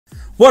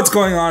What's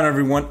going on,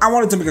 everyone? I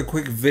wanted to make a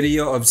quick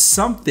video of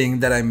something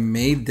that I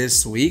made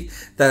this week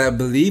that I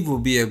believe will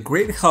be a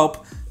great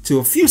help to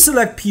a few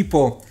select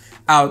people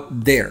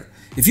out there.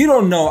 If you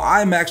don't know,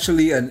 I'm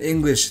actually an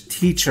English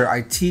teacher.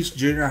 I teach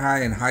junior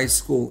high and high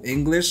school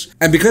English.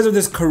 And because of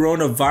this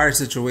coronavirus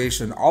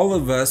situation, all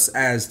of us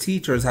as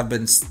teachers have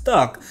been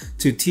stuck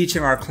to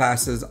teaching our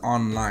classes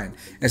online.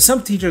 And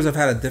some teachers have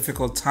had a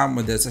difficult time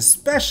with this,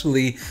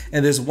 especially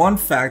in this one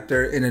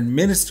factor in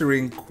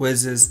administering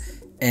quizzes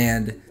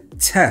and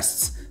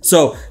tests.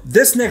 So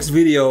this next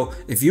video,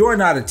 if you are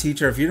not a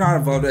teacher, if you're not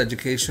involved in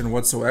education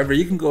whatsoever,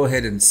 you can go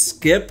ahead and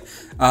skip.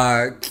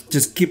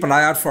 Just keep an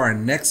eye out for our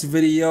next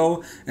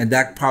video, and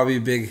that probably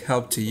be a big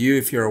help to you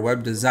if you're a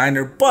web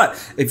designer. But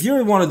if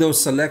you're one of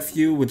those select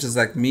few, which is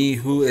like me,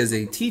 who is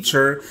a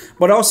teacher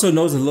but also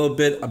knows a little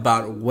bit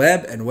about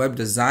web and web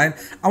design,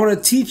 I want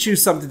to teach you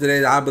something today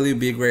that I believe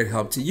will be a great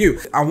help to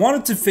you. I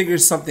wanted to figure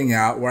something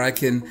out where I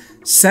can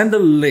send a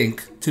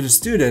link to the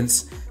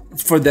students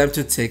for them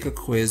to take a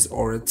quiz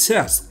or a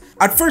test.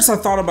 At first, I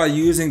thought about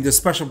using this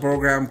special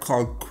program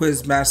called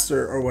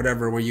Quizmaster or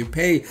whatever, where you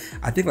pay,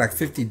 I think, like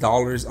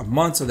 $50 a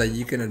month so that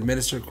you can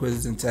administer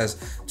quizzes and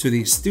tests to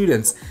these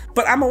students.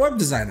 But I'm a web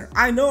designer.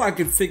 I know I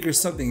could figure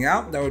something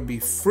out that would be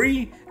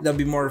free, that would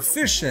be more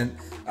efficient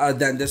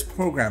than this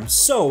program.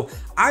 So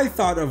I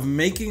thought of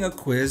making a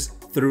quiz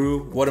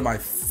through one of my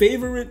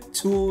favorite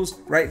tools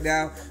right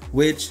now,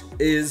 which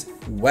is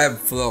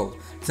Webflow.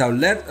 So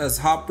let us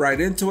hop right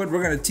into it.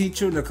 We're going to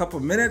teach you in a couple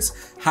of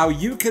minutes how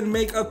you can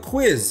make a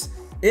quiz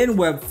in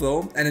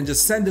Webflow and then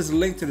just send this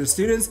link to the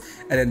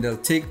students and then they'll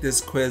take this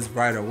quiz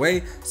right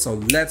away. So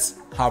let's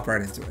hop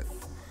right into it.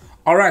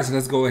 All right, so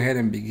let's go ahead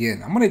and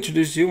begin. I'm going to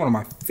introduce you to one of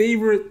my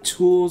favorite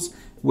tools,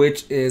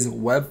 which is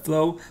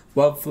Webflow.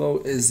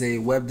 Webflow is a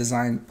web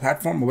design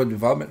platform, a web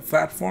development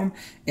platform,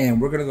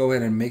 and we're going to go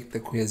ahead and make the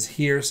quiz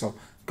here. So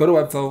go to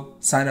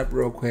Webflow, sign up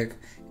real quick,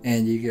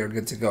 and you are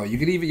good to go. You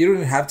don't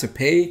even have to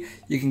pay.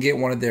 You can get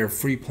one of their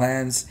free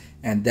plans,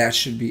 and that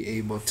should be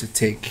able to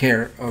take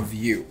care of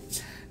you.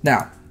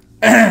 Now,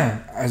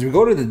 as we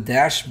go to the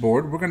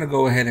dashboard, we're going to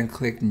go ahead and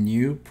click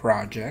New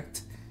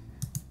Project.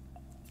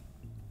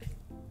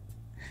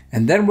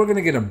 And then we're going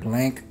to get a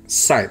blank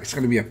site. It's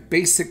going to be a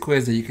basic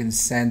quiz that you can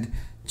send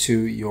to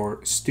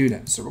your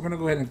students. So we're going to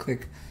go ahead and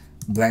click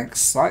blank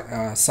site,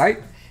 and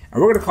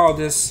we're going to call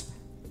this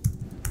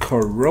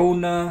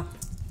Corona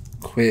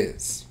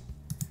Quiz.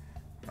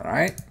 All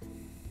right.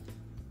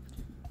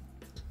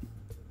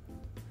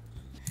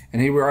 And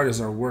here we are,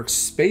 there's our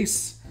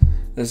workspace.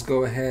 Let's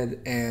go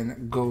ahead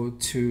and go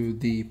to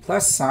the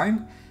plus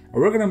sign. And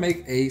we're going to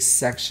make a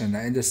section. Now,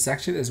 in this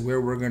section is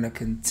where we're going to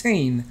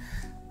contain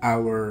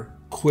our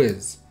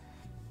quiz.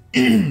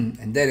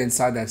 And then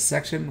inside that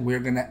section, we're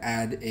going to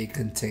add a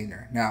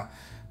container. Now,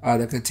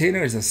 the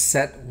container is a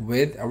set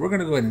width, and we're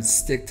going to go ahead and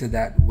stick to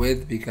that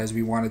width because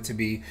we want it to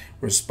be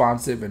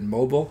responsive and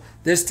mobile.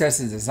 This test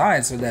is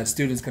designed so that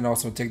students can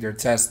also take their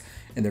test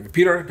in their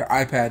computer, their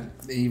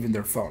iPad, even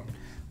their phone.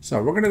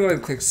 So we're going to go ahead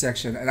and click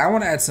section, and I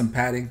want to add some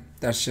padding.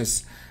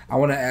 I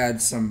want to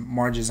add some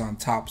margins on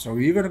top. So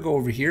you're going to go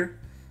over here,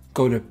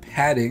 go to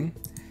padding,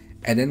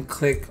 and then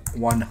click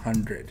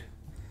 100.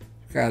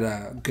 Got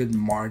a good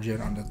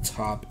margin on the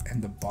top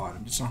and the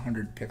bottom, just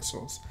 100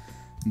 pixels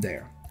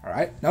there. All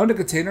right, now in the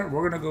container,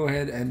 we're gonna go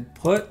ahead and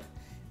put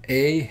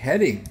a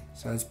heading.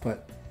 So let's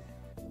put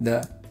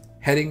the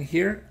heading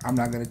here. I'm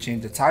not gonna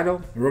change the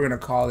title. We're gonna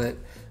call it,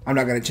 I'm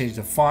not gonna change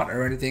the font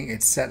or anything.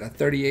 It's set at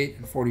 38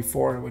 and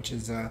 44, which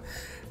is a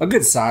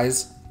good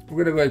size.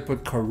 We're gonna go ahead and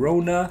put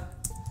Corona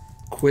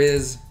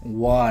Quiz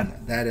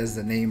 1. That is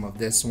the name of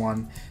this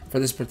one. For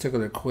this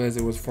particular quiz,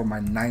 it was for my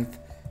 9th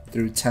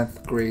through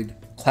 10th grade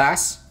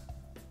class.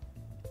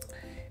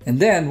 And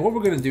then what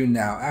we're going to do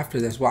now after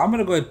this, well, I'm going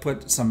to go ahead and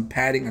put some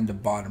padding on the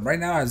bottom. Right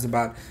now it has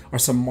about, or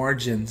some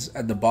margins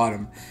at the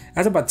bottom. It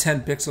has about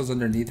 10 pixels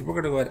underneath. We're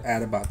going to go ahead and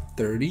add about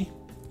 30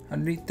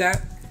 underneath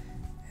that.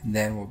 And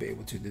then we'll be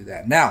able to do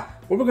that. Now,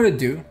 what we're going to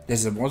do, this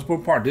is the most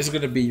important part. This is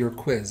going to be your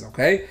quiz,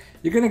 okay?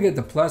 You're going to get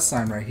the plus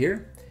sign right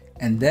here.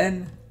 And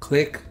then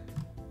click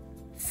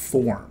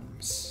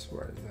Forms.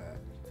 Where is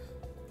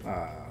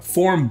that?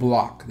 Form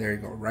block. There you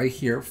go. Right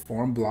here,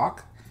 form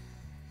block.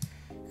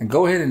 And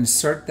go ahead and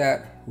insert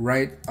that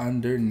right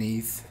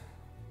underneath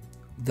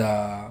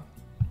the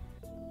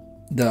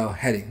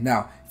heading.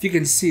 Now, if you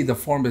can see, the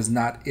form is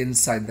not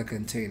inside the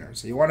container.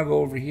 So you want to go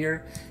over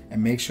here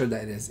and make sure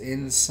that it is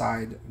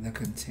inside the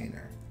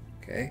container.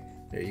 Okay,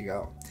 there you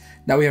go.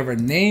 Now we have our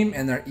name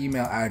and our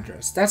email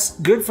address. That's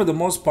good for the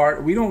most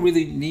part. We don't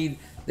really need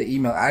the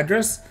email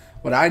address.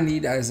 What I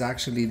need is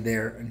actually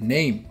their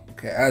name.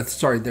 Okay,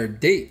 sorry, their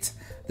date.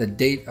 The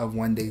date of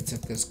when they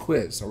took this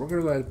quiz. So we're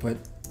going to go ahead and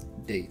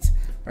put date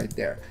right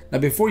there. Now,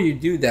 before you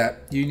do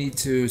that, you need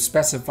to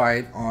specify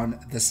it on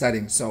the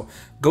settings. So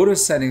go to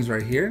settings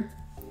right here.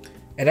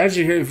 And as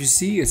you hear, if you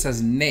see, it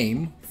says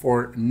name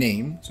for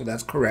name. So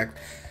that's correct.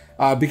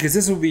 Because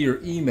this will be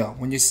your email.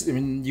 When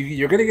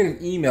you're going to get an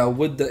email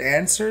with the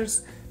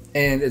answers,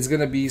 and it's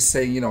going to be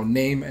saying,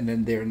 name and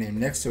then their name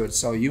next to it.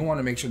 So you want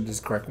to make sure this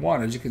is the correct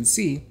one. As you can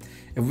see,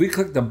 if we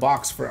click the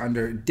box for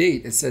under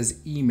date, it says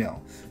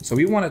email. So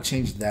we want to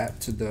change that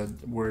to the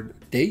word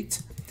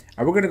date.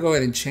 And we're going to go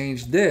ahead and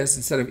change this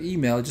instead of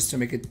email just to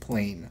make it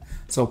plain.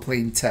 So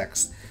plain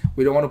text.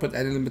 We don't want to put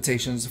any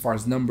limitations as far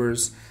as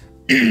numbers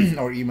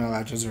or email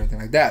address or anything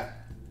like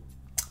that.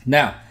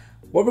 Now,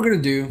 what we're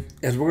going to do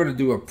is we're going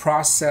to do a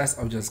process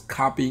of just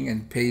copying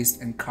and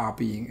paste and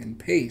copying and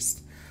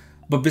paste.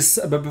 But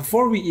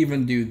before we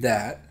even do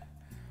that,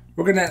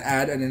 we're going to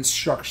add an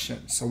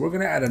instruction. So we're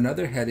going to add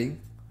another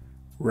heading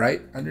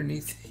right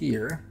underneath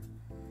here.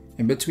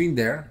 In between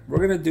there,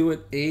 we're going to do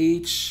it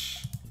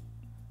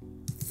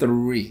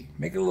H3.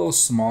 Make it a little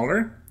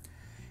smaller.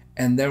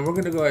 And then we're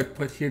going to go ahead and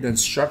put here the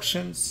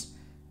instructions.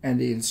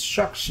 And the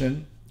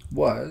instruction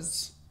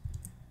was,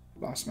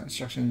 lost my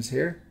instructions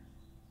here.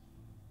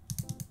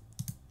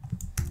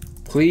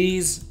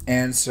 Please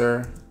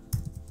answer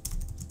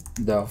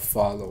the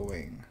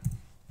following.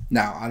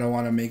 Now, I don't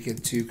want to make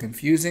it too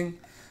confusing,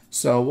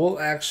 so we'll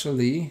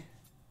actually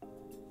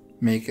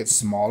make it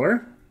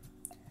smaller,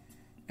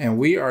 and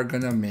we are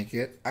going to make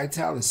it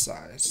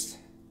italicized,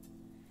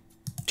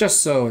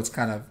 just so it's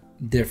kind of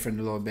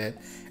different a little bit.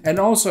 And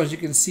also, as you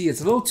can see,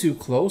 it's a little too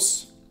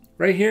close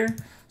right here,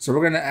 so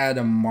we're going to add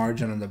a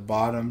margin on the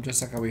bottom,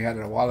 just like how we had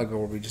it a while ago,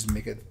 where we just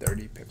make it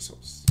 30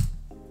 pixels.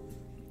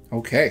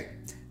 Okay,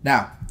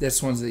 now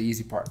this one's the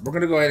easy part. We're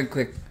going to go ahead and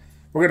click,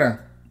 we're going to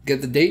get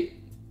the date,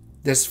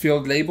 this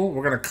field label,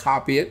 we're going to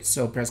copy it.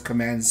 So press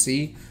Command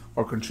C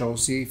or Control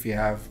C if you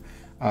have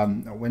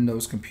a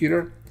Windows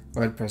computer.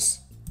 Go ahead and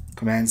press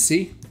Command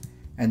C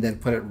and then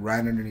put it right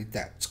underneath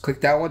that. Just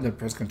click that one, then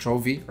press Control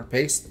V or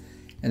paste,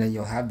 and then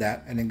you'll have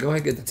that. And then go ahead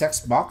and get the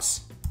text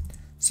box.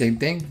 Same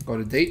thing, go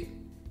to date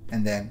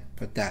and then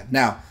put that.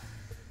 Now,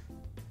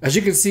 as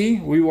you can see,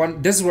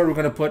 this is where we're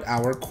going to put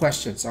our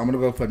questions. So I'm going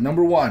to go put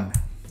number 1.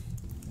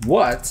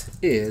 What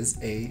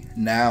is a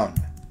noun?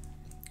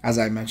 As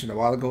I mentioned a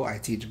while ago, I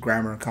teach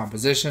grammar and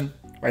composition.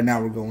 Right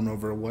now we're going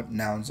over what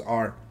nouns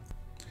are.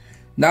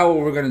 Now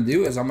what we're going to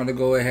do is I'm going to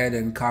go ahead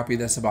and copy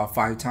this about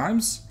 5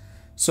 times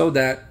so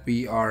that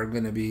we are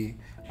going to be,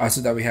 so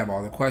that we have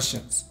all the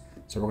questions.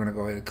 So we're going to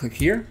go ahead and click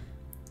here,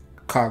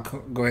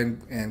 go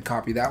ahead and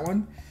copy that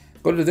one,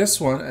 go to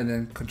this one and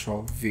then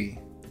Control V.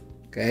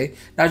 Okay.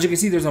 Now as you can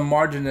see, there's a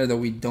margin there that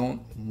we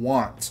don't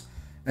want.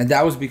 And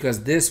that was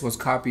because this was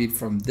copied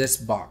from this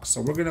box.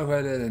 So we're going to go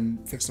ahead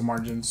and fix the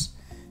margins.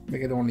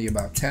 Make it only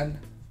about 10.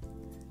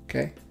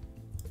 Okay,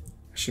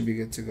 should be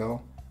good to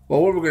go.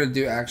 Well, what we're gonna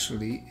do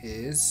actually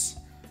is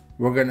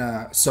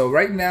so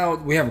right now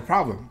we have a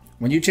problem.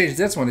 When you change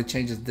this one, it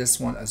changes this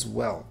one as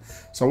well.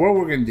 So what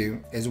we're gonna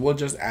do is we'll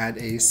just add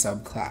a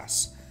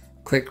subclass.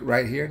 Click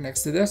right here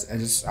next to this,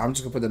 and I'm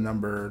just gonna put the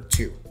number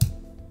 2.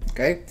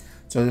 Okay,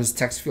 so this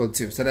text field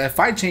 2. So that if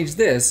I change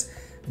this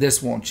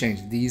won't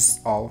change. These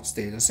all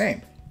stay the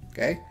same.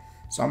 Okay,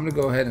 so I'm gonna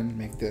go ahead and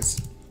make this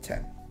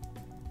 10.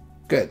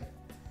 Good.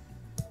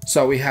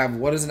 So we have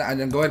what is it, and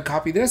then go ahead and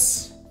copy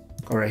this,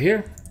 go right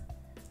here,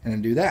 and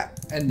then do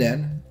that. And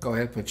then go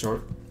ahead and put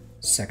your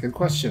second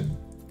question.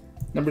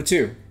 Number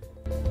 2.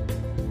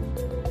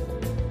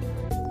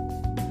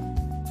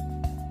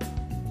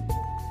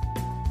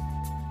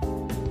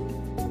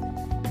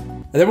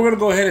 And then we're going to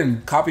go ahead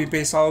and copy and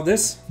paste all of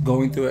this,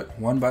 going through it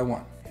one by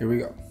one. Here we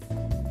go.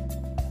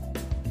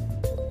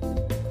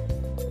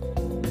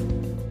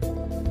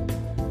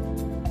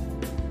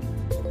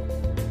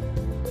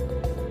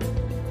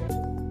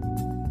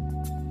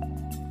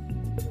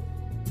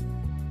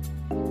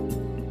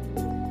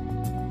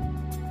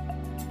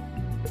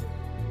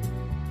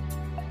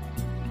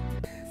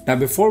 Now,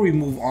 before we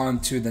move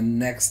on to the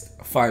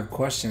next 5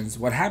 questions,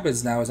 what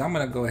happens now is I'm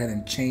going to go ahead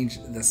and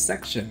change the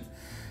section.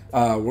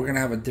 We're going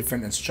to have a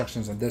different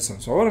instructions on this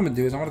one. So what I'm going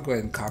to do is I'm going to go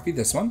ahead and copy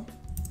this one.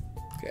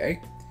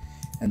 Okay.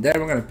 And then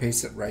we're going to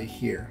paste it right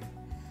here.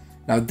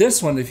 Now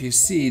this one, if you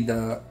see,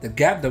 the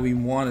gap that we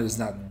wanted is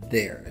not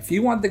there. If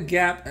you want the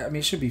gap, I mean,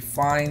 it should be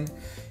fine.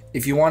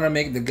 If you want to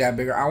make the gap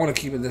bigger, I want to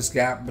keep it this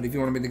gap, but if you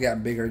want to make the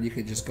gap bigger, you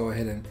could just go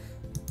ahead and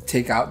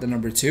take out the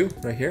number 2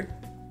 right here.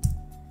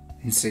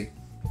 And see,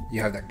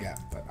 you have that gap,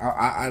 but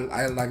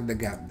I like the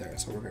gap there,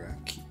 so we're gonna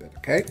keep it.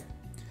 Okay.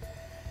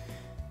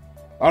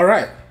 All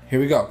right, here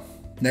we go.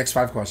 Next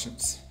 5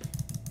 questions.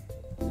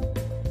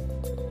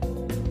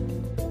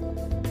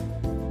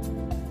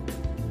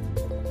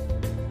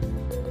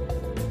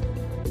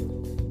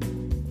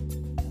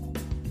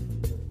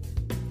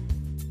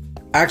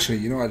 Actually,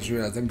 you know what I just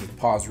realized? Let me just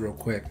pause real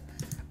quick.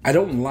 I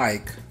don't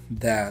like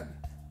that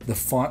the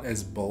font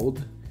is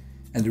bold.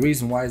 And the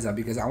reason why is that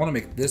because I want to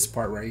make this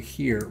part right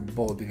here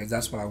bold, because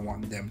that's what I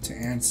want them to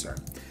answer.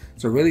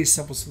 So a really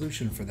simple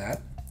solution for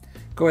that.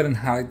 Go ahead and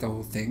highlight the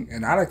whole thing.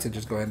 And I like to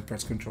just go ahead and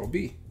press Control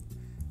B.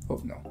 Oh,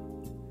 no.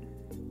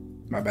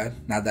 My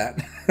bad. Not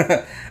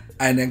that.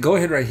 And then go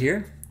ahead right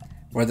here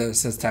where it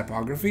says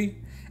typography.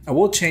 And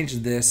we'll change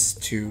this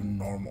to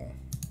normal.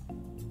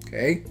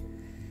 Okay.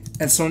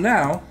 And so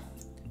now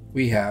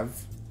we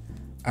have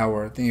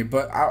our thingy.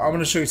 But I'm going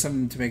to show you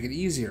something to make it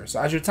easier. So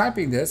as you're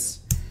typing this,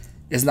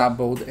 it's not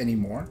bold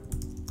anymore.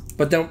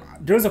 But then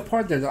there's a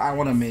part there that I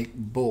want to make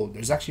bold.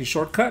 There's actually a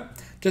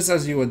shortcut, just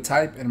as you would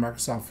type in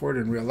Microsoft Word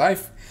in real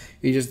life.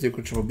 You just do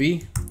Control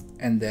B,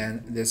 and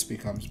then this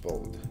becomes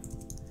bold.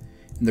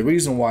 And the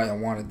reason why I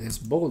wanted this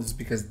bold is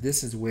because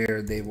this is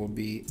where they will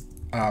be,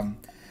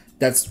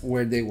 that's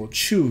where they will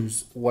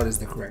choose what is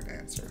the correct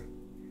answer.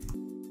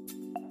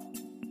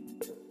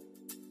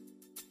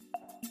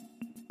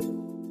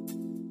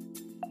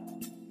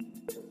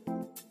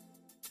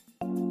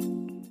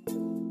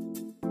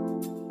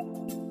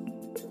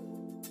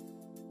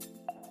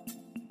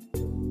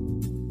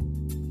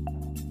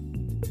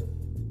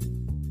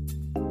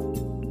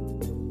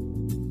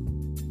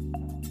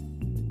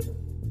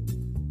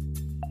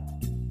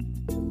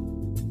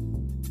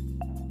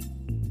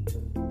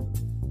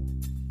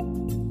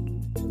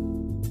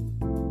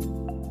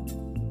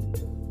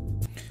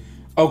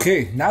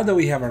 Okay, now that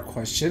we have our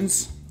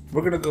questions,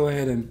 we're gonna go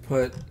ahead and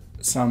put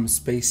some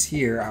space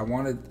here. I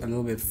want it a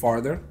little bit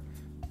farther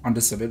on the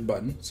submit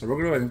button. So we're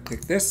gonna go ahead and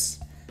click this,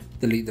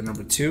 delete the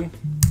number 2.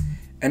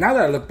 And now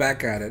that I look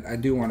back at it, I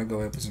do want to go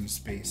ahead and put some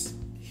space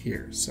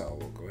here. So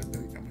we'll go ahead and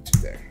delete number 2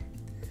 there.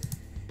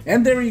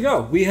 And there we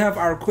go. We have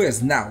our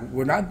quiz. Now,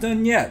 we're not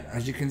done yet.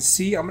 As you can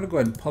see, I'm gonna go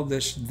ahead and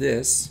publish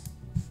this.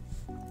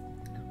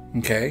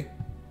 Okay.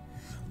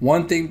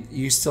 One thing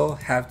you still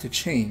have to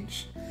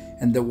change.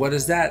 And what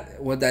is that?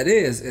 What that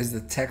is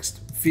the text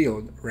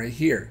field right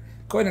here.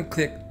 Go ahead and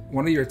click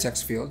one of your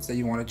text fields that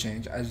you want to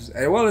change.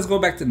 Well, let's go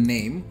back to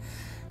name.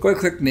 Go ahead and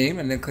click name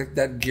and then click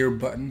that gear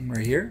button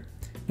right here.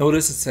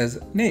 Notice it says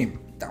name.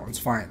 That one's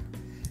fine.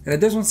 And then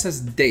this one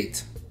says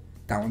date.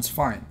 That one's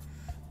fine.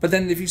 But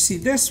then if you see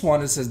this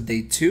one, it says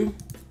date 2,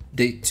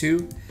 date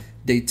 2,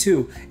 date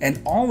 2.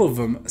 And all of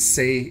them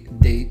say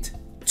date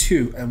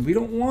 2. And we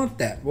don't want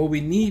that. What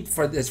we need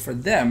for this, for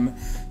them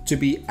to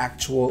be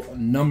actual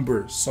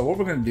numbers. So what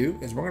we're going to do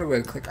is we're going to go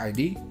ahead and click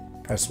ID,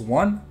 press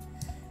 1,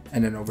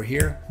 and then over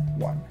here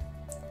 1.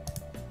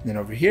 And then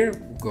over here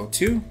we'll go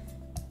 2,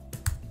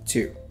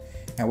 2.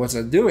 And what's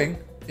it doing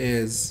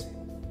is,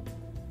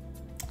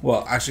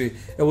 well, actually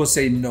it will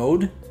say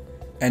node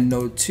and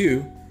node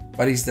 2,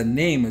 but at least the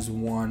name is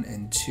 1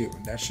 and 2.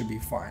 And that should be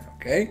fine,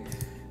 okay?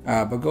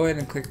 But go ahead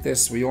and click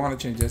this. We want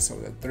to change this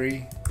over to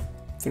 3,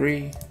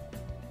 3,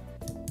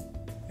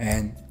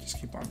 and just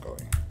keep on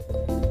going.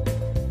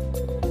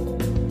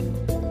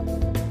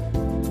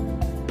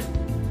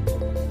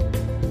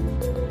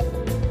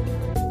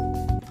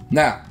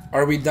 Now,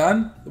 are we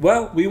done?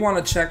 Well, we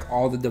want to check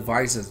all the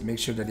devices, make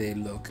sure that they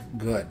look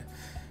good.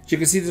 So you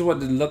can see this is what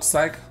it looks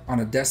like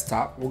on a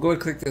desktop. We'll go and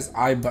click this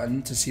I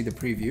button to see the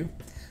preview.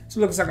 So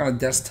it looks like on a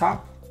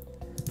desktop,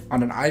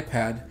 on an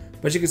iPad,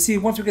 but you can see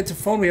once we get to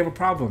phone, we have a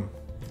problem.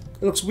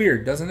 It looks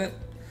weird, doesn't it?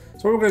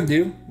 So what we're going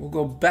to do, we'll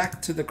go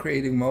back to the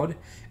creating mode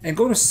and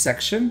go to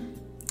section.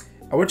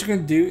 And what you're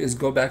going to do is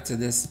go back to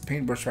this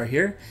paintbrush right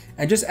here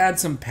and just add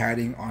some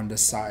padding on the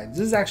sides.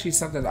 This is actually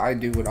something that I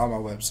do with all my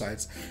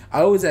websites.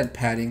 I always add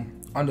padding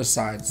on the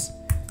sides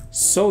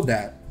so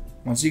that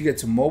once you get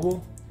to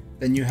mobile,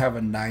 then you have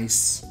a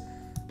nice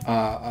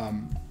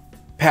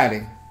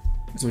padding,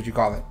 is what you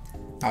call it,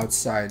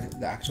 outside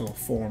the actual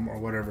form or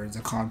whatever is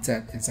the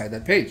content inside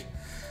that page.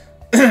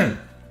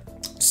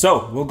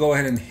 So we'll go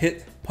ahead and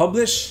hit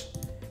publish.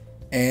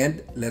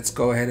 And let's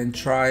go ahead and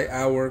try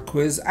our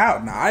quiz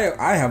out. Now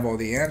I have all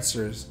the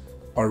answers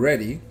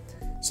already.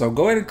 So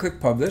go ahead and click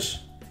publish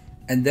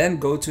and then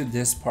go to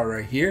this part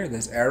right here,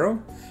 this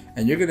arrow,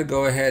 and you're gonna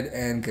go ahead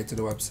and get to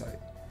the website.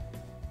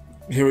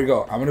 Here we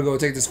go. I'm gonna go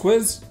take this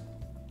quiz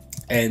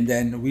and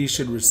then we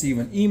should receive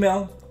an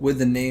email with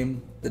the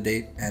name, the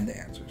date, and the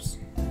answers.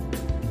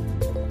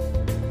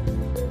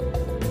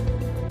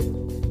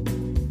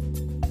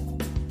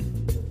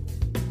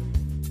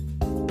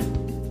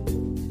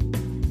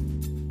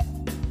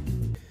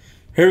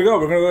 Here we go.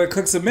 We're going to go ahead and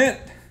click submit.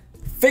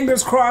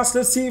 Fingers crossed.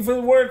 Let's see if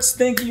it works.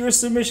 Thank you. Your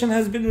submission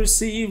has been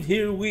received.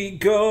 Here we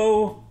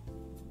go.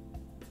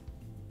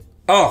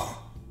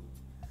 Oh.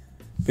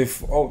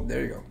 Oh,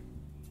 there you go.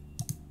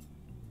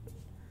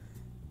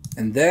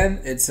 And then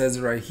it says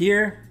right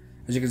here,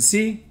 as you can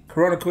see,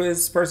 Corona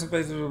quiz, person,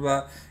 place, blah, blah,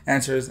 blah,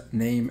 answers,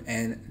 name,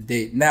 and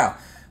date. Now,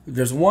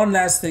 there's one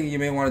last thing you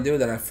may want to do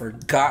that I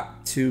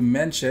forgot to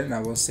mention.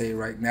 I will say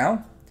right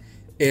now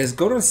is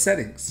go to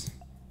settings.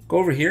 Go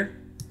over here.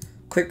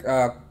 Click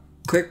the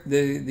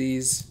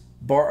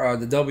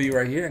W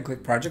right here and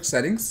click project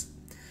settings,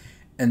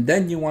 and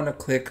then you want to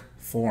click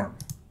form.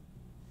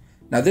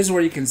 Now this is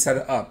where you can set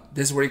it up.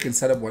 This is where you can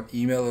set up what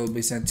email it will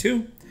be sent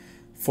to.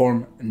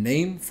 Form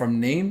name,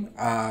 from name,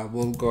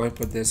 we'll go ahead and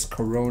put this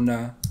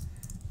Corona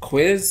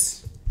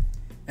quiz,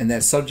 and then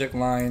subject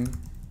line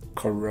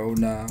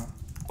Corona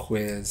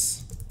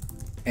quiz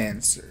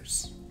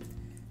answers.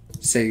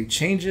 Save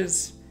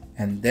changes,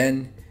 and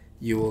then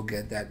you will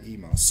get that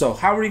email. So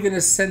how are you going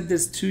to send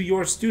this to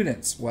your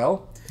students?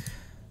 Well,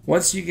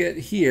 once you get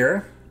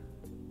here,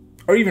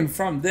 or even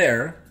from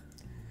there,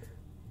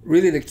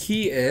 really the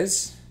key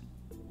is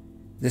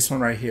this one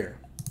right here,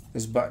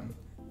 this button.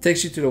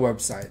 takes you to the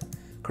website,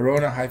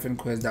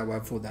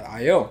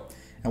 corona-quiz.webflow.io.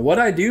 And what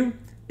I do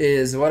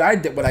is what I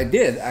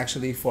did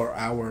actually for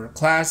our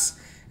class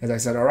is I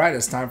said, all right,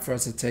 it's time for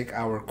us to take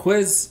our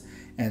quiz.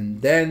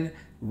 And then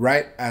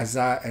I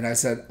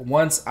said,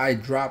 once I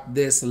drop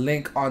this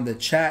link on the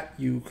chat,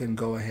 you can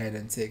go ahead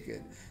and take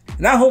it.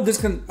 And I hope this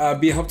can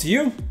be a help to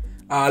you.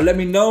 Let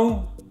me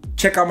know.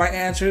 Check out my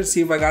answers.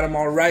 See if I got them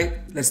all right.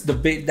 Let's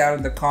debate down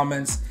in the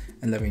comments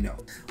and let me know.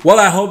 Well,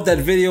 I hope that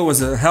video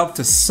was a help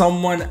to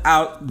someone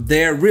out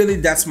there. Really,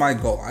 that's my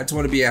goal. I just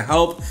want to be a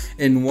help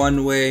in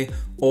one way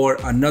or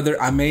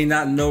another. I may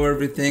not know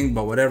everything,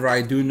 but whatever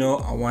I do know,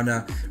 I want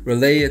to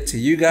relay it to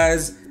you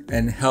guys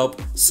and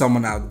help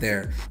someone out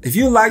there. If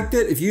you liked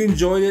it, if you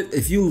enjoyed it,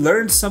 if you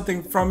learned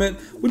something from it,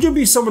 would you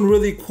be someone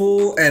really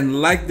cool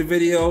and like the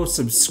video,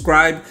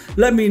 subscribe?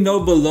 Let me know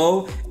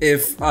below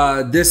if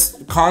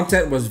this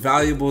content was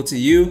valuable to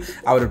you.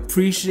 I would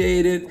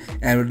appreciate it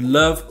and would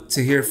love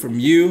to hear from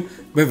you.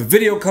 We have a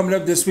video coming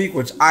up this week,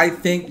 which I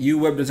think you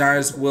web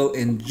designers will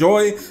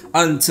enjoy.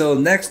 Until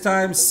next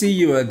time, see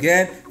you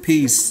again.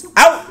 Peace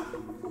out.